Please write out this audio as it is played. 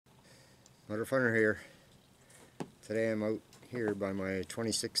MudRFunR here. Today I'm out here by my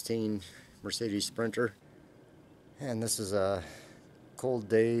 2016 Mercedes Sprinter, and this is a cold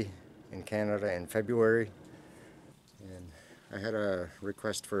day in Canada in February, and I had a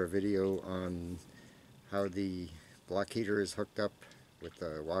request for a video on how the block heater is hooked up with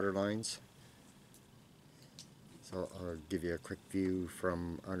the water lines. So I'll give you a quick view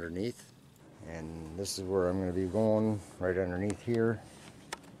from underneath, and this is where I'm going to be going, right underneath here.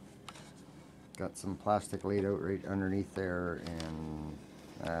 Got some plastic laid out right underneath there, and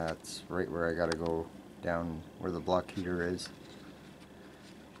that's right where I gotta go, down where the block heater is.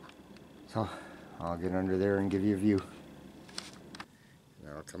 So I'll get under there and give you a view.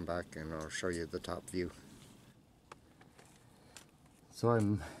 And I'll come back and I'll show you the top view. So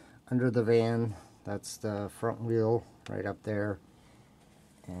I'm under the van. That's the front wheel right up there,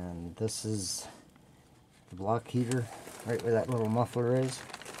 and this is the block heater right where that little muffler is.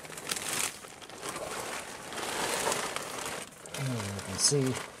 And you can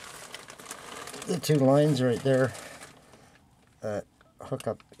see the two lines right there that hook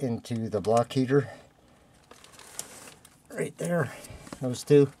up into the block heater. Right there, those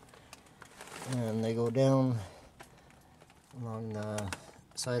two. And they go down along the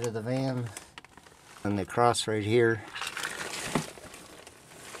side of the van. And they cross right here.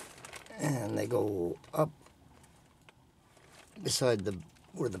 And they go up beside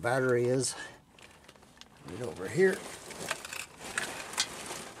where the battery is. Right over here.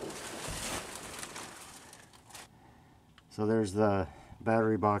 So there's the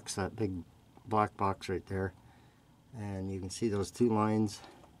battery box, that big black box right there, and you can see those two lines.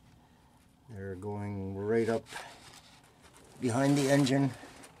 They're going right up behind the engine,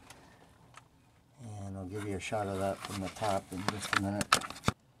 and I'll give you a shot of that from the top in just a minute.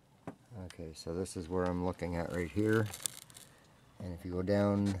 Okay, so this is where I'm looking at right here, and if you go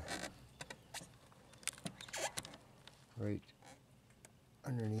down right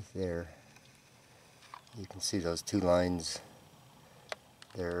underneath there, you can see those two lines.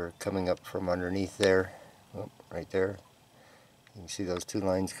 They're coming up from underneath there. Oh, right there. You can see those two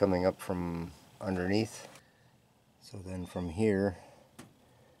lines coming up from underneath. So then from here,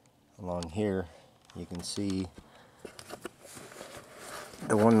 along here, you can see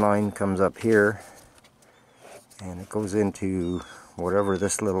the one line comes up here, and it goes into whatever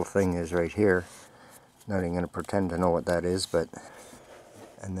this little thing is right here. Not even going to pretend to know what that is, but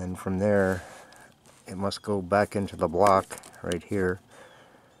and then from there it must go back into the block right here,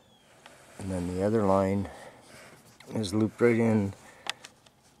 and then the other line is looped right in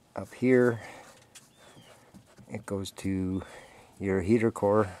up here. It goes to your heater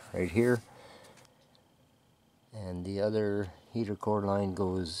core right here, and the other heater core line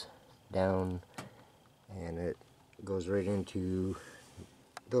goes down, and it goes right into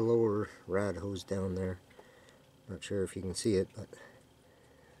the lower rad hose down there. Not sure if you can see it, but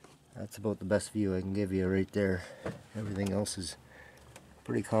that's about the best view I can give you right there. Everything else is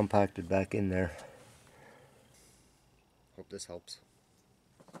pretty compacted back in there. Hope this helps.